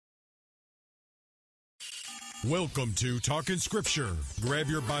Welcome to Talking Scripture. Grab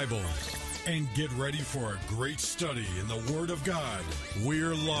your Bible and get ready for a great study in the Word of God.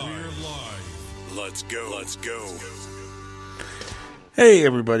 We're live. Let's go. Hey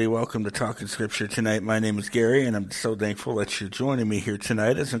everybody, welcome to Talking Scripture tonight. My name is Gary, and I'm so thankful that you're joining me here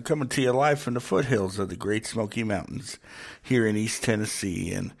tonight as I'm coming to you live from the foothills of the Great Smoky Mountains here in East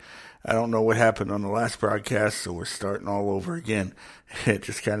Tennessee. And I don't know what happened on the last broadcast, so we're starting all over again. It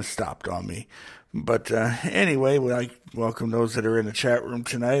just kind of stopped on me. But anyway, I welcome those that are in the chat room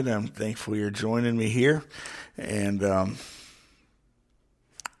tonight. I'm thankful you're joining me here. And I'm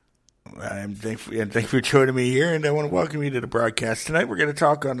thankful you're joining me here, and I want to welcome you to the broadcast. Tonight we're going to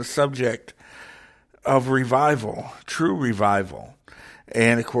talk on the subject of revival, true revival.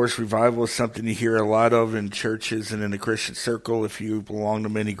 And, of course, revival is something you hear a lot of in churches and in the Christian circle if you belong to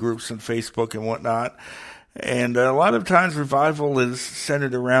many groups on Facebook and whatnot. And a lot of times revival is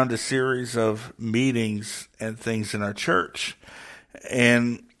centered around a series of meetings and things in our church.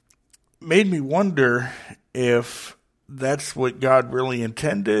 And made me wonder if that's what God really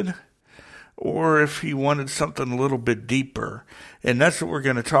intended, or if he wanted something a little bit deeper. And that's what we're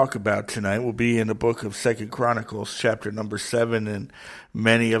going to talk about tonight. We'll be in the book of 2 Chronicles, chapter number 7, and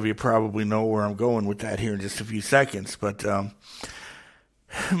many of you probably know where I'm going with that here in just a few seconds. But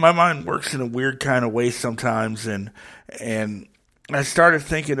my mind works in a weird kind of way sometimes, and I started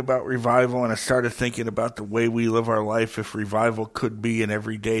thinking about revival, and I started thinking about the way we live our life, if revival could be an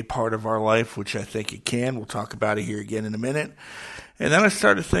everyday part of our life, which I think it can. We'll talk about it here again in a minute. And then I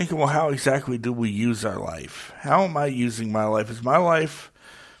started thinking, well, how exactly do we use our life? How am I using my life?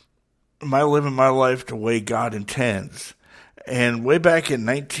 Am I living my life the way God intends? And way back in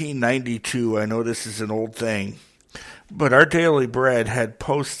 1992, I know this is an old thing, but Our Daily Bread had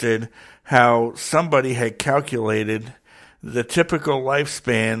posted how somebody had calculated the typical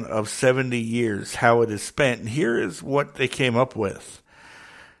lifespan of 70 years, how it is spent. And here is what they came up with.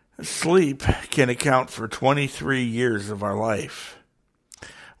 Sleep can account for 23 years of our life.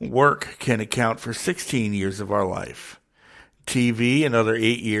 Work can account for 16 years of our life. TV, another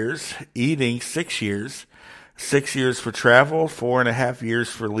 8 years. Eating, 6 years. 6 years for travel, 4.5 years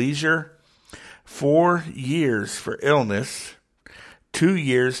for leisure. 4 years for illness. 2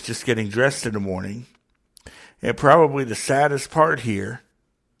 years just getting dressed in the morning. And probably the saddest part here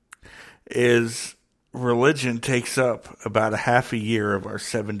is religion takes up about a half a year of our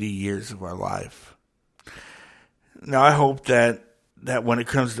 70 years of our life. Now, I hope that when it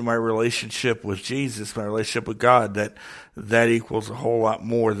comes to my relationship with Jesus, my relationship with God, that equals a whole lot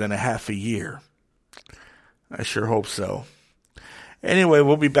more than a half a year. I sure hope so. Anyway,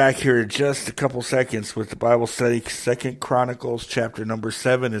 we'll be back here in just a couple seconds with the Bible study. 2 Chronicles chapter number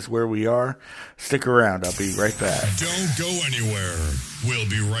 7 is where we are. Stick around. I'll be right back. Don't go anywhere. We'll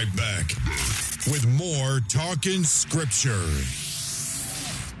be right back with more Talking Scripture.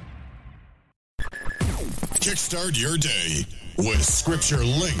 Kickstart your day with Scripture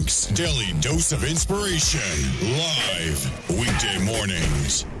Links Daily Dose of Inspiration. Live weekday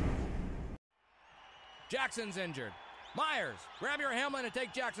mornings. Jackson's injured. Myers, grab your helmet and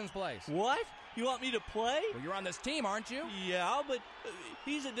take Jackson's place. What? You want me to play? Well, you're on this team, aren't you? Yeah, but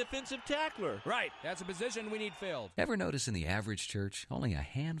he's a defensive tackler. Right. That's a position we need filled. Ever notice in the average church, only a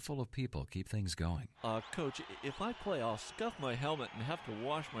handful of people keep things going? Coach, if I play, I'll scuff my helmet and have to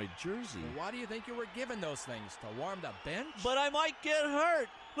wash my jersey. Well, why do you think you were given those things? To warm the bench? But I might get hurt.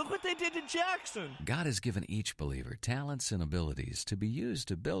 Look what they did to Jackson. God has given each believer talents and abilities to be used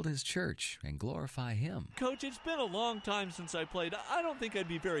to build his church and glorify him. Coach, it's been a long time since I played. I don't think I'd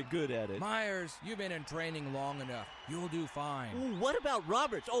be very good at it. Myers, you've been in training long enough. You'll do fine. Ooh, what about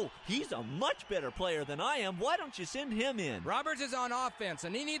Roberts? Oh, he's a much better player than I am. Why don't you send him in? Roberts is on offense,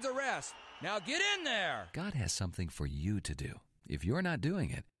 and he needs a rest. Now get in there. God has something for you to do. If you're not doing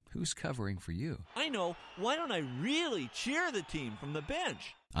it, who's covering for you? I know. Why don't I really cheer the team from the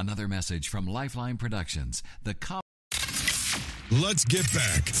bench? Another message from Lifeline Productions. Let's get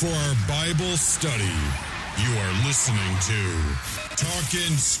back for our Bible study. You are listening to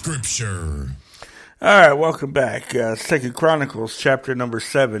Talking Scripture. All right, welcome back. 2 Chronicles chapter number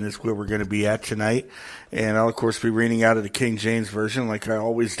 7 is where we're going to be at tonight. And I'll, of course, be reading out of the King James Version like I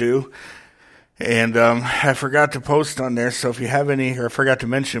always do. And I forgot to post on there, so if you have any, or I forgot to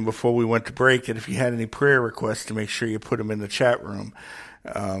mention before we went to break, that if you had any prayer requests, to make sure you put them in the chat room.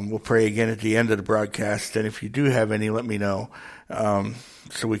 We'll pray again at the end of the broadcast, and if you do have any, let me know,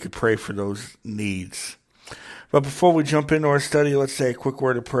 so we could pray for those needs. But before we jump into our study, let's say a quick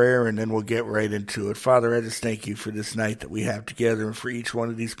word of prayer, and then we'll get right into it. Father, I just thank you for this night that we have together and for each one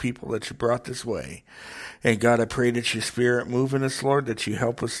of these people that you brought this way. And God, I pray that your Spirit move in us, Lord, that you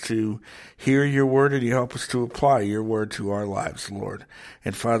help us to hear your word and you help us to apply your word to our lives, Lord.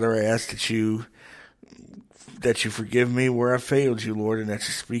 And Father, I ask that you forgive me where I failed you, Lord, and that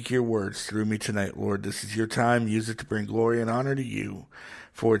you speak your words through me tonight, Lord. This is your time. Use it to bring glory and honor to you.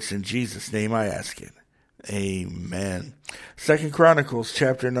 For it's in Jesus' name I ask it. Amen. 2 Chronicles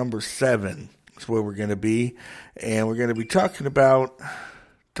chapter number 7 is where we're going to be. And we're going to be talking about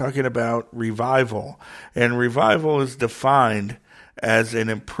revival. And revival is defined as an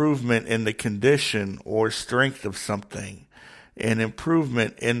improvement in the condition or strength of something. An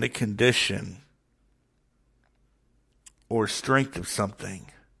improvement in the condition or strength of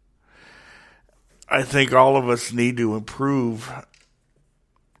something. I think all of us need to improve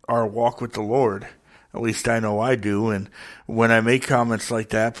our walk with the Lord. At least I know I do. And when I make comments like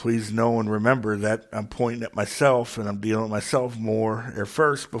that, please know and remember that I'm pointing at myself and I'm dealing with myself more or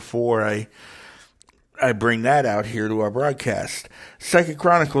first before I bring that out here to our broadcast. 2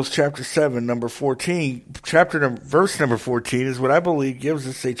 Chronicles chapter 7, number 14, verse number 14 is what I believe gives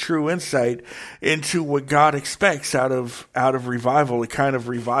us a true insight into what God expects out of revival, the kind of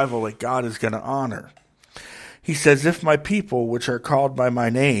revival that God is going to honor. He says, if my people, which are called by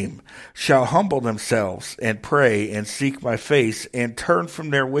my name, shall humble themselves and pray and seek my face and turn from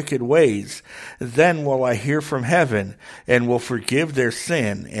their wicked ways, then will I hear from heaven and will forgive their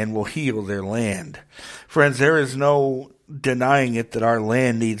sin and will heal their land. Friends, there is no denying it that our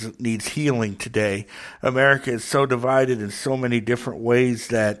land needs healing today. America is so divided in so many different ways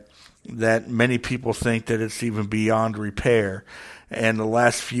that many people think that it's even beyond repair. And the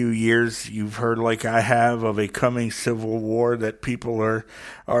last few years, you've heard, like I have, of a coming civil war that people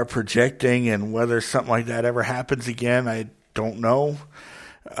are projecting, and whether something like that ever happens again, I don't know.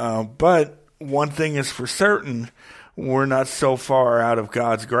 But one thing is for certain, we're not so far out of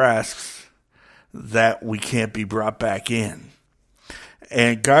God's grasp that we can't be brought back in.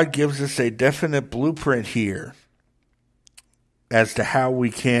 And God gives us a definite blueprint here as to how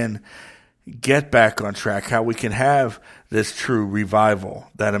we can get back on track, how we can have this true revival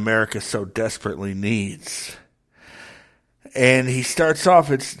that America so desperately needs. And he starts off,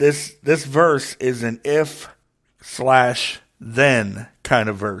 it's this verse is an if/then kind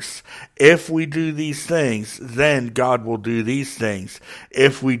of verse. If we do these things, then God will do these things.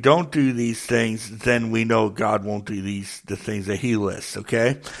 If we don't do these things, then we know God won't do the things that he lists,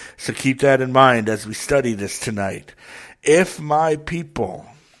 okay? So keep that in mind as we study this tonight. If my people,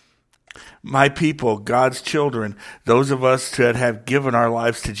 God's children, those of us that have given our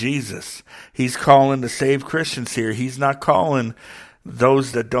lives to Jesus. He's calling the saved Christians here. He's not calling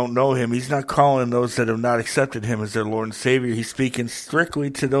those that don't know him. He's not calling those that have not accepted him as their Lord and Savior. He's speaking strictly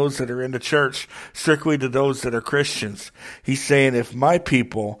to those that are in the church, strictly to those that are Christians. He's saying, if my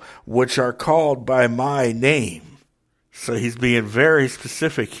people, which are called by my name. So he's being very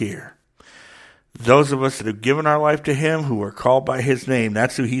specific here. Those of us that have given our life to him, who are called by his name,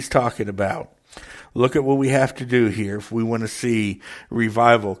 that's who he's talking about. Look at what we have to do here if we want to see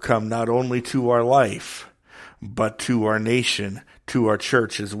revival come not only to our life, but to our nation, to our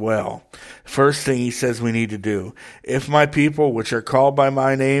church as well. First thing he says we need to do, if my people, which are called by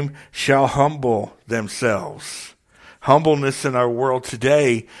my name, shall humble themselves. Humbleness in our world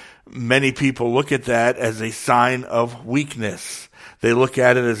today, many people look at that as a sign of weakness. They look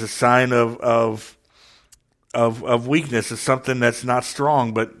at it as a sign of weakness, as something that's not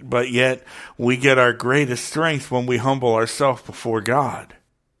strong, but yet we get our greatest strength when we humble ourselves before God.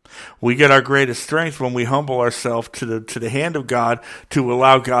 We get our greatest strength when we humble ourselves to the hand of God to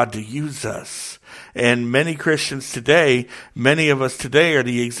allow God to use us. And many Christians today, many of us today are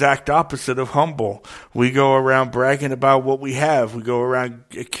the exact opposite of humble. We go around bragging about what we have. We go around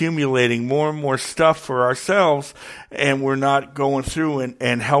accumulating more and more stuff for ourselves, and we're not going through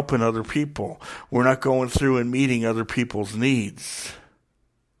and helping other people. We're not going through and meeting other people's needs.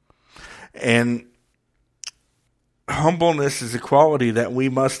 And humbleness is a quality that we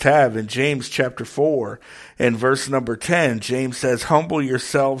must have. In James chapter 4 and verse number 10, James says, humble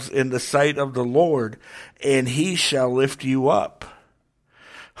yourselves in the sight of the Lord, and he shall lift you up.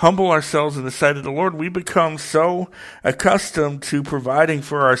 Humble ourselves in the sight of the Lord. We become so accustomed to providing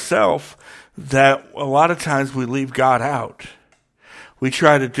for ourselves that a lot of times we leave God out. We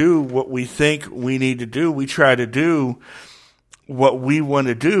try to do what we think we need to do. We try to do what we want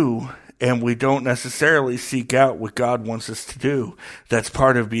to do, and we don't necessarily seek out what God wants us to do. That's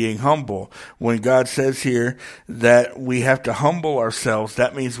part of being humble. When God says here that we have to humble ourselves,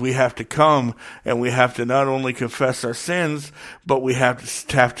 that means we have to come and we have to not only confess our sins, but we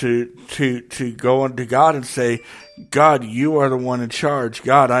have to go unto God and say, God, you are the one in charge.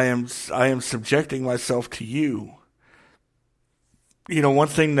 God, I am subjecting myself to you. You know, one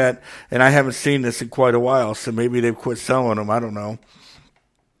thing that, and I haven't seen this in quite a while, so maybe they've quit selling them, I don't know.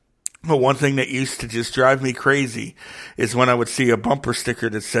 But one thing that used to just drive me crazy is when I would see a bumper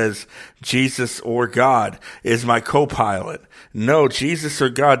sticker that says, Jesus or God is my co-pilot. No, Jesus or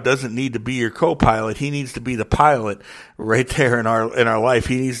God doesn't need to be your co-pilot. He needs to be the pilot right there in our life.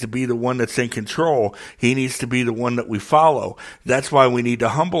 He needs to be the one that's in control. He needs to be the one that we follow. That's why we need to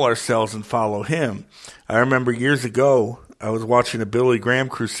humble ourselves and follow him. I remember years ago, I was watching a Billy Graham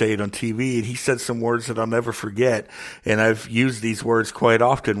crusade on TV, and he said some words that I'll never forget, and I've used these words quite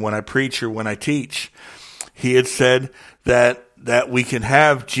often when I preach or when I teach. He had said that we can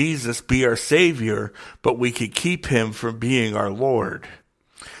have Jesus be our Savior, but we can keep him from being our Lord.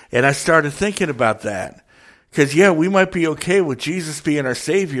 And I started thinking about that. Because, yeah, we might be okay with Jesus being our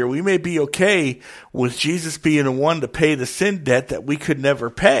Savior. We may be okay with Jesus being the one to pay the sin debt that we could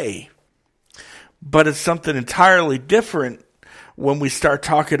never pay. But it's something entirely different when we start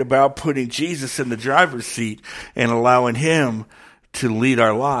talking about putting Jesus in the driver's seat and allowing him to lead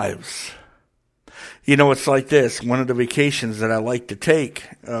our lives. You know, it's like this. One of the vacations that I like to take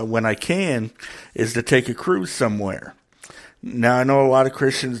when I can is to take a cruise somewhere. Now, I know a lot of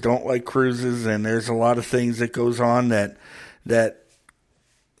Christians don't like cruises, and there's a lot of things that goes on that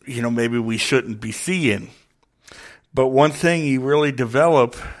you know, maybe we shouldn't be seeing. But one thing you really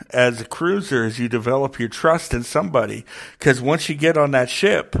develop as a cruiser is you develop your trust in somebody. Because once you get on that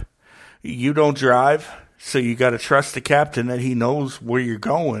ship, you don't drive, so you got to trust the captain that he knows where you're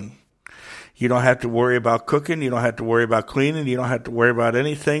going. You don't have to worry about cooking. You don't have to worry about cleaning. You don't have to worry about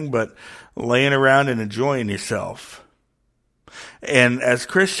anything but laying around and enjoying yourself. And as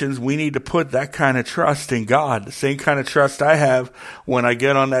Christians, we need to put that kind of trust in God. The same kind of trust I have when I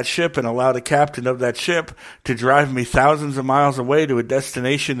get on that ship and allow the captain of that ship to drive me thousands of miles away to a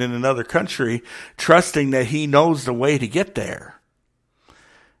destination in another country, trusting that he knows the way to get there.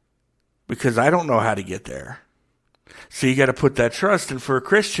 Because I don't know how to get there. So you got to put that trust. And for a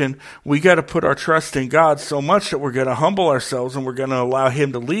Christian, we got to put our trust in God so much that we're going to humble ourselves and we're going to allow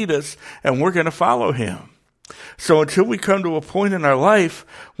him to lead us and we're going to follow him. So until we come to a point in our life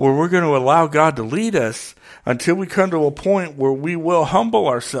where we're going to allow God to lead us, until we come to a point where we will humble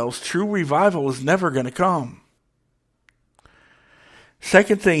ourselves, true revival is never going to come.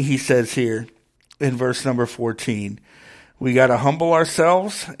 Second thing he says here in verse number 14, we got to humble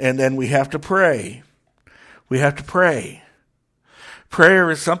ourselves and then we have to pray. We have to pray.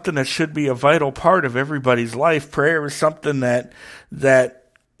 Prayer is something that should be a vital part of everybody's life. Prayer is something that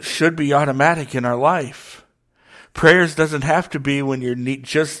should be automatic in our life. Prayers doesn't have to be when you're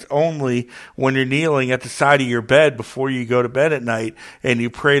just only when you're kneeling at the side of your bed before you go to bed at night and you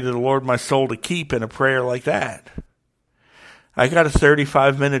pray to the Lord my soul to keep in a prayer like that. I got a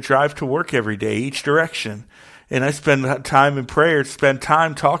 35-minute drive to work every day, each direction, and I spend time in prayer, spend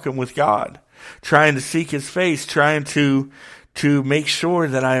time talking with God, trying to seek his face, trying to make sure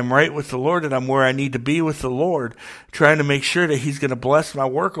that I am right with the Lord, that I'm where I need to be with the Lord, trying to make sure that he's going to bless my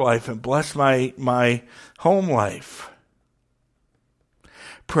work life and bless my home life.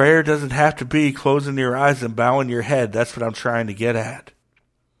 Prayer doesn't have to be closing your eyes and bowing your head. That's what I'm trying to get at.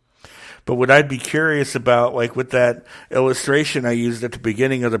 But what I'd be curious about, like with that illustration I used at the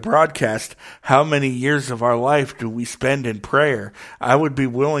beginning of the broadcast, how many years of our life do we spend in prayer? I would be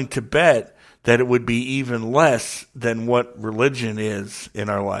willing to bet that it would be even less than what religion is in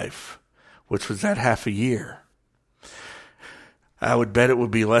our life, which was that half a year. I would bet it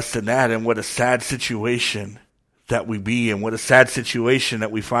would be less than that, and what a sad situation that we be in, what a sad situation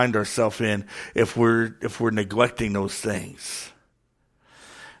that we find ourselves in if we're neglecting those things.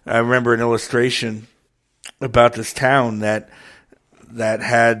 I remember an illustration about this town that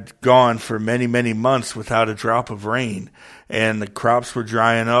had gone for many, many months without a drop of rain. And the crops were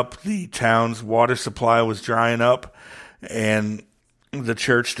drying up. The town's water supply was drying up. And the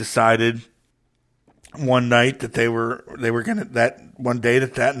church decided one night that they were going to,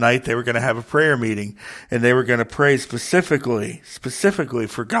 that night they were going to have a prayer meeting. And they were going to pray specifically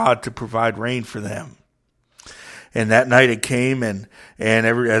for God to provide rain for them. And that night it came, and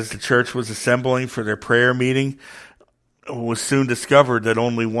as the church was assembling for their prayer meeting, it was soon discovered that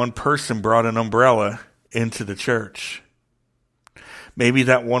only one person brought an umbrella into the church. Maybe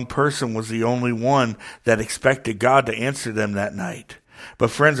that one person was the only one that expected God to answer them that night.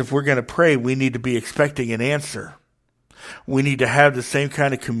 But friends, if we're going to pray, we need to be expecting an answer. We need to have the same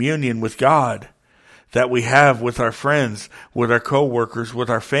kind of communion with God that we have with our friends, with our coworkers, with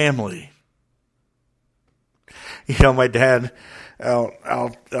our family. You know, my dad,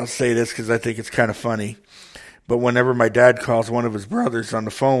 I'll say this because I think it's kind of funny, but whenever my dad calls one of his brothers on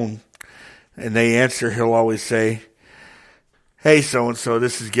the phone and they answer, he'll always say, "Hey, so-and-so,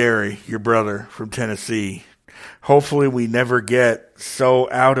 this is Gary, your brother from Tennessee." Hopefully we never get so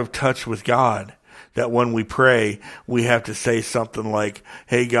out of touch with God that when we pray, we have to say something like,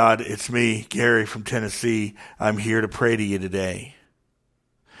 "Hey, God, it's me, Gary from Tennessee. I'm here to pray to you today."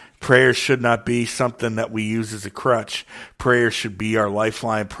 Prayer should not be something that we use as a crutch. Prayer should be our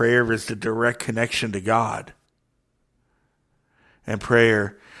lifeline. Prayer is the direct connection to God. And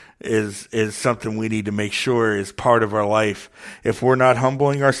prayer is something we need to make sure is part of our life. If we're not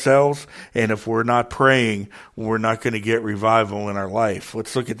humbling ourselves and if we're not praying, we're not going to get revival in our life.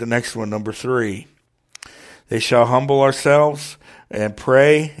 Let's look at the next one, number 3. They shall humble ourselves and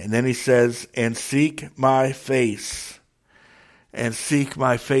pray. And then he says, and seek my face. And seek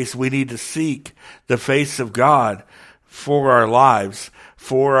my face. We need to seek the face of God for our lives,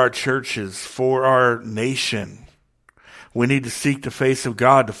 for our churches, for our nation. We need to seek the face of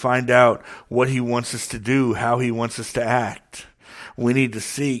God to find out what he wants us to do, how he wants us to act. We need to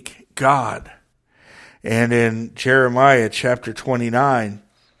seek God. And in Jeremiah chapter 29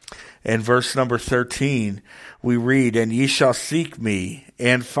 and verse number 13, we read, and ye shall seek me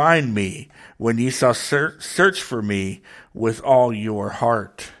and find me when ye shall search for me with all your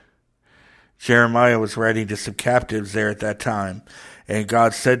heart. Jeremiah was writing to some captives there at that time. And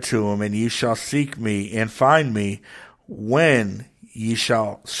God said to him, and ye shall seek me and find me when ye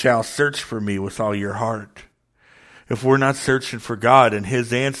shall search for me with all your heart. If we're not searching for God and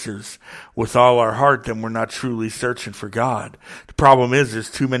his answers with all our heart, then we're not truly searching for God. The problem is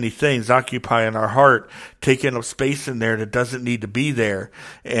there's too many things occupying our heart, taking up space in there that doesn't need to be there.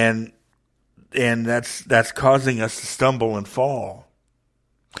 And that's causing us to stumble and fall.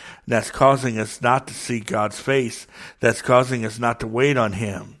 That's causing us not to seek God's face. That's causing us not to wait on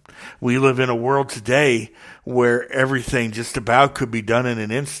him. We live in a world today where everything just about could be done in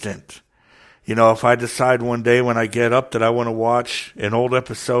an instant. You know, if I decide one day when I get up that I want to watch an old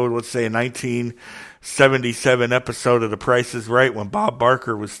episode, let's say a 1977 episode of The Price is Right when Bob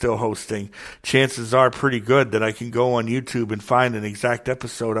Barker was still hosting, chances are pretty good that I can go on YouTube and find an exact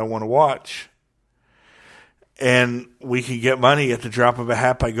episode I want to watch. And we can get money at the drop of a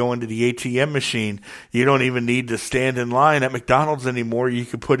hat by going to the ATM machine. You don't even need to stand in line at McDonald's anymore. You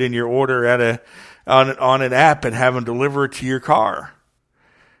can put in your order on an app and have them deliver it to your car.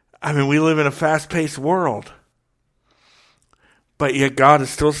 I mean, we live in a fast-paced world. But yet God is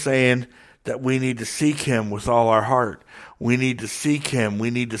still saying that we need to seek him with all our heart. We need to seek him.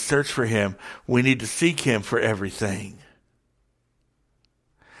 We need to search for him. We need to seek him for everything.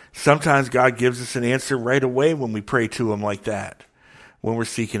 Sometimes God gives us an answer right away when we pray to him like that, when we're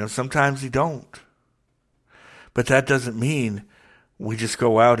seeking him. Sometimes he don't. But that doesn't mean we just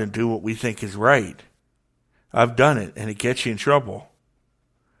go out and do what we think is right. I've done it, and it gets you in trouble.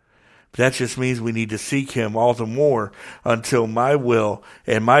 But that just means we need to seek him all the more until my will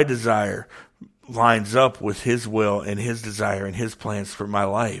and my desire lines up with his will and his desire and his plans for my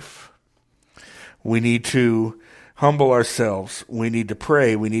life. We need to humble ourselves. We need to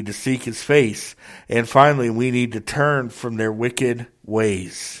pray. We need to seek his face. And finally, we need to turn from their wicked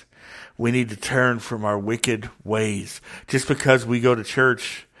ways. We need to turn from our wicked ways. Just because we go to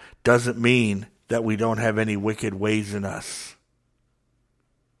church doesn't mean that we don't have any wicked ways in us.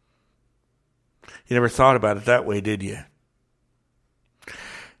 You never thought about it that way, did you?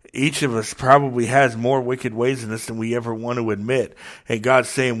 Each of us probably has more wicked ways in us than we ever want to admit. And God's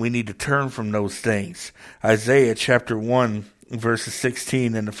saying we need to turn from those things. Isaiah chapter 1, verses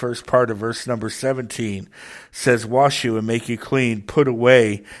 16 and the first part of verse number 17 says, wash you and make you clean. Put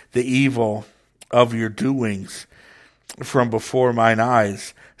away the evil of your doings from before mine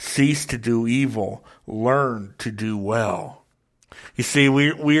eyes. Cease to do evil. Learn to do well. You see,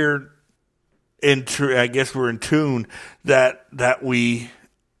 we're in tune that we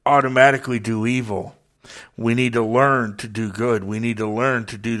automatically do evil. We need to learn to do good. We need to learn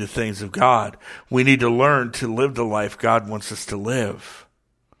to do the things of God. We need to learn to live the life God wants us to live.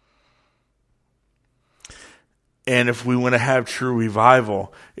 And if we want to have true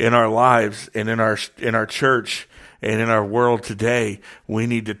revival in our lives and in our church and in our world today, we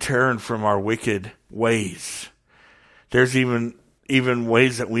need to turn from our wicked ways. There's even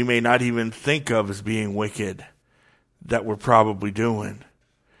ways that we may not even think of as being wicked that we're probably doing.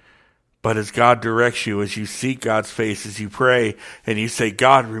 But as God directs you, as you seek God's face, as you pray, and you say,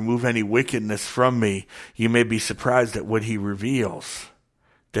 God, remove any wickedness from me, you may be surprised at what he reveals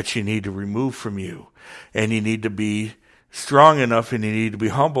that you need to remove from you. And you need to be strong enough and you need to be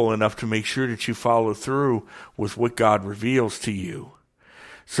humble enough to make sure that you follow through with what God reveals to you.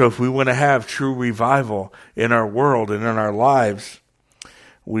 So if we want to have true revival in our world and in our lives,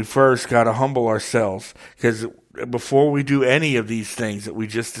 we first got to humble ourselves, because before we do any of these things that we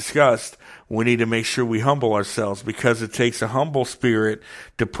just discussed, we need to make sure we humble ourselves, because it takes a humble spirit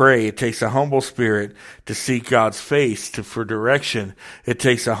to pray. It takes a humble spirit to seek God's face for direction. It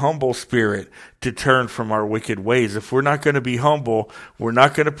takes a humble spirit to turn from our wicked ways. If we're not going to be humble, we're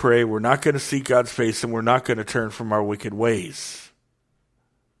not going to pray, we're not going to seek God's face, and we're not going to turn from our wicked ways.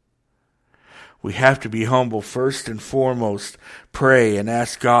 We have to be humble first and foremost. Pray and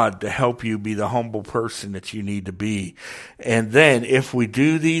ask God to help you be the humble person that you need to be. And then if we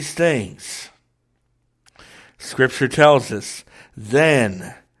do these things, Scripture tells us,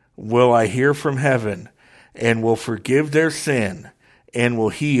 then will I hear from heaven and will forgive their sin and will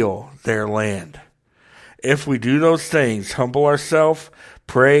heal their land. If we do those things, humble ourselves,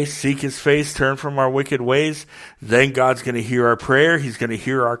 pray, seek his face, turn from our wicked ways, then God's going to hear our prayer. He's going to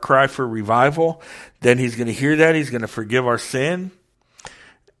hear our cry for revival. Then he's going to hear that. He's going to forgive our sin,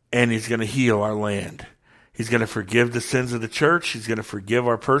 and he's going to heal our land. He's going to forgive the sins of the church. He's going to forgive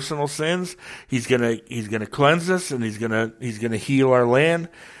our personal sins. He's going to cleanse us, and he's going to heal our land,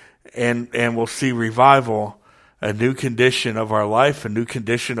 and we'll see revival, a new condition of our life, a new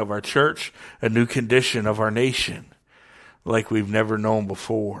condition of our church, a new condition of our nation, like we've never known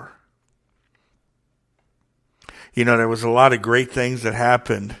before. You know, there was a lot of great things that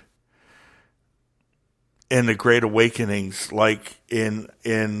happened in the Great Awakenings, like in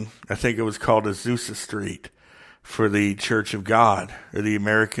I think it was called Azusa Street for the Church of God, or the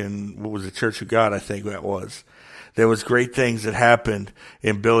American, what was it, Church of God, I think that was. There was great things that happened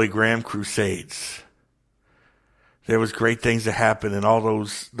in Billy Graham crusades. There was great things that happened in all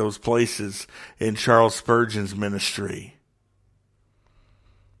those places in Charles Spurgeon's ministry.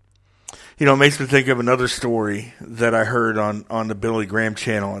 You know, it makes me think of another story that I heard on the Billy Graham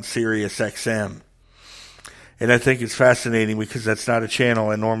channel on Sirius XM. And I think it's fascinating because that's not a channel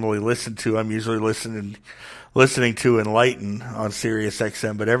I normally listen to. I'm usually listening to Enlighten on Sirius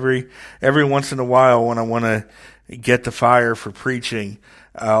XM. But every once in a while, when I want to get the fire for preaching,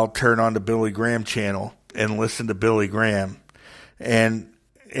 I'll turn on the Billy Graham channel and listen to Billy Graham. And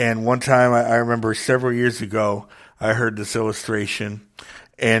one time, I remember several years ago, I heard this illustration.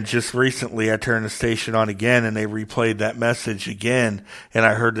 And just recently I turned the station on again and they replayed that message again. And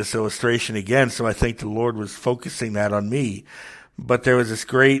I heard this illustration again. So I think the Lord was focusing that on me. But there was this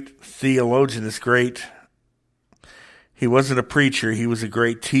great theologian, he wasn't a preacher. He was a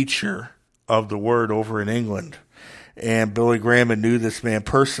great teacher of the word over in England. And Billy Graham knew this man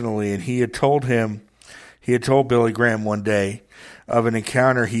personally. And he had told Billy Graham one day of an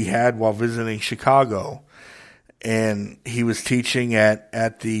encounter he had while visiting Chicago. And he was teaching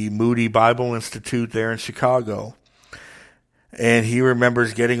at the Moody Bible Institute there in Chicago. And he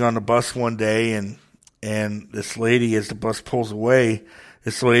remembers getting on the bus one day and this lady, as the bus pulls away,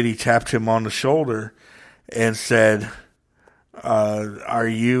 this lady tapped him on the shoulder and said, are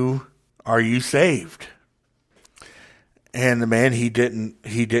you saved? And the man, he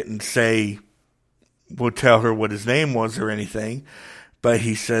didn't say, would tell her what his name was or anything, but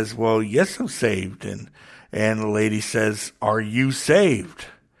he says, well, yes, I'm saved. And the lady says, are you saved?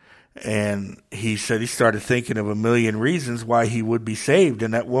 And he said he started thinking of a million reasons why he would be saved.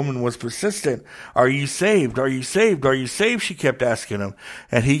 And that woman was persistent. Are you saved? Are you saved? Are you saved? She kept asking him.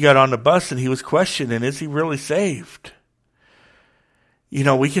 And he got on the bus and he was questioning, is he really saved? You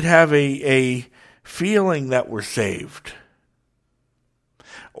know, we could have a feeling that we're saved.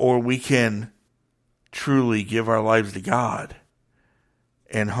 Or we can truly give our lives to God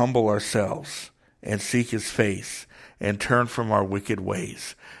and humble ourselves and seek his face and turn from our wicked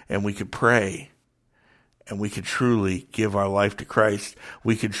ways. And we could pray and we could truly give our life to Christ.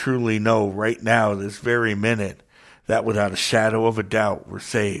 We could truly know right now, this very minute, that without a shadow of a doubt, we're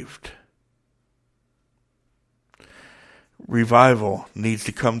saved. Revival needs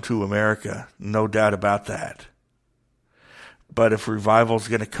to come to America, no doubt about that. But if revival is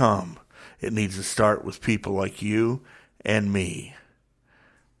going to come, it needs to start with people like you and me.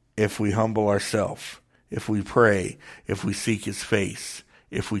 If we humble ourselves, if we pray, if we seek his face,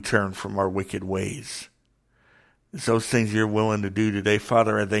 if we turn from our wicked ways. It's those things you're willing to do today.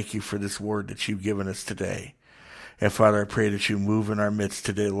 Father, I thank you for this word that you've given us today. And Father, I pray that you move in our midst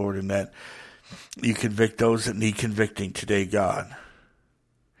today, Lord, and that you convict those that need convicting today, God.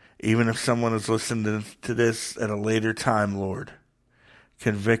 Even if someone is listening to this at a later time, Lord,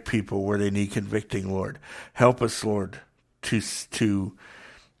 convict people where they need convicting, Lord. Help us, Lord, to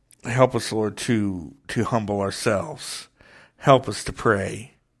humble ourselves. Help us to pray.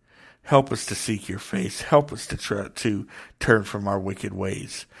 Help us to seek your face. Help us to turn from our wicked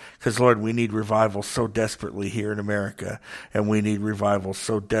ways. Because, Lord, we need revival so desperately here in America, and we need revival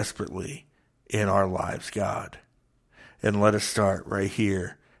so desperately in our lives, God. And let us start right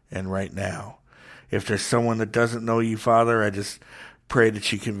here and right now. If there's someone that doesn't know you, Father, I just pray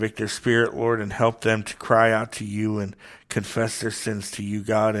that you convict their spirit, Lord, and help them to cry out to you and confess their sins to you,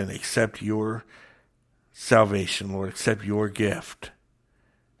 God, and accept your salvation, Lord, accept your gift.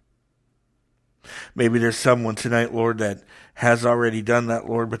 Maybe there's someone tonight, Lord, that has already done that,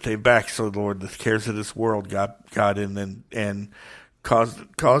 Lord, but they backslid, Lord. The cares of this world got in and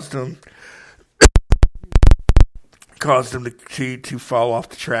caused them to fall off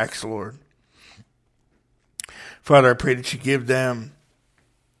the tracks, Lord. Father, I pray that you give them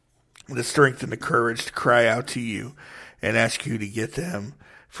the strength and the courage to cry out to you and ask you to get them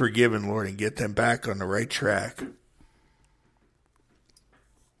forgiven, Lord, and get them back on the right track.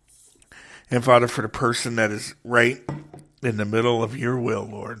 And Father, for the person that is right in the middle of your will,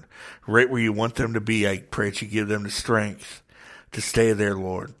 Lord, right where you want them to be, I pray that you give them the strength to stay there,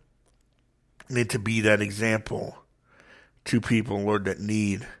 Lord, and to be that example to people, Lord, that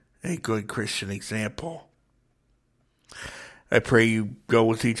need a good Christian example. I pray you go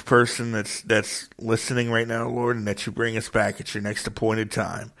with each person that's listening right now, Lord, and that you bring us back at your next appointed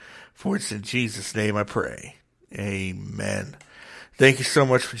time. For it's in Jesus' name I pray. Amen. Thank you so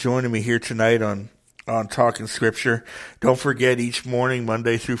much for joining me here tonight on Talking Scripture. Don't forget, each morning,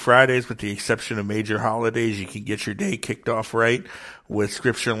 Monday through Fridays, with the exception of major holidays, you can get your day kicked off right with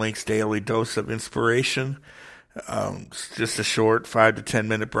Scripture Link's Daily Dose of Inspiration. It's just a short 5 to 10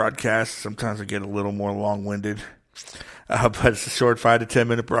 minute broadcast. Sometimes I get a little more long-winded. But it's a short 5 to 10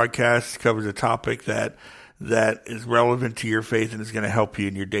 minute broadcast. It covers a topic that is relevant to your faith and is going to help you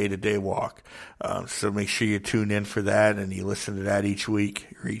in your day-to-day walk. So make sure you tune in for that and you listen to that each week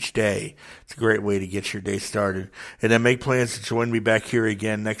or each day. It's a great way to get your day started. And then make plans to join me back here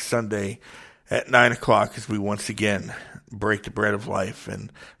again next Sunday at 9 o'clock as we once again break the bread of life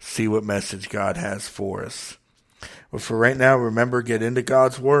and see what message God has for us. But for right now, remember, get into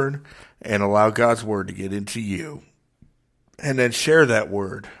God's Word and allow God's Word to get into you. And then share that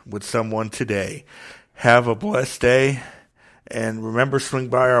word with someone today. Have a blessed day. And remember, swing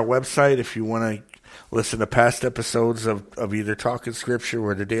by our website if you want to listen to past episodes of either Talking Scripture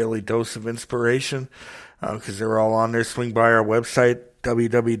or the Daily Dose of Inspiration, because they're all on there. Swing by our website,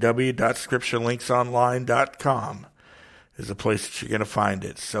 www.scripturelinksonline.com is the place that you're going to find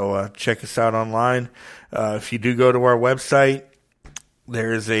it. So check us out online. If you do go to our website,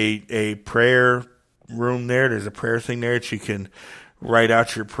 there's a prayer room there. There's a prayer thing there that you can write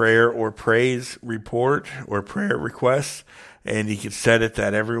out your prayer or praise report or prayer requests, and you can set it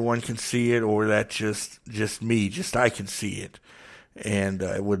that everyone can see it or that just I can see it. And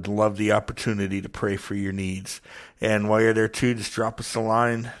I would love the opportunity to pray for your needs. And while you're there too, just drop us a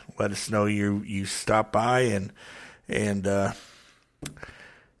line. Let us know you stopped by, and I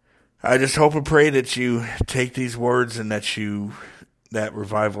just hope and pray that you take these words and that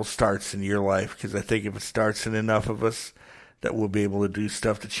revival starts in your life, because I think if it starts in enough of us, that we'll be able to do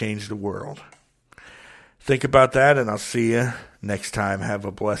stuff to change the world. Think about that, and I'll see you next time. Have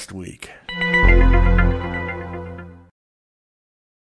a blessed week.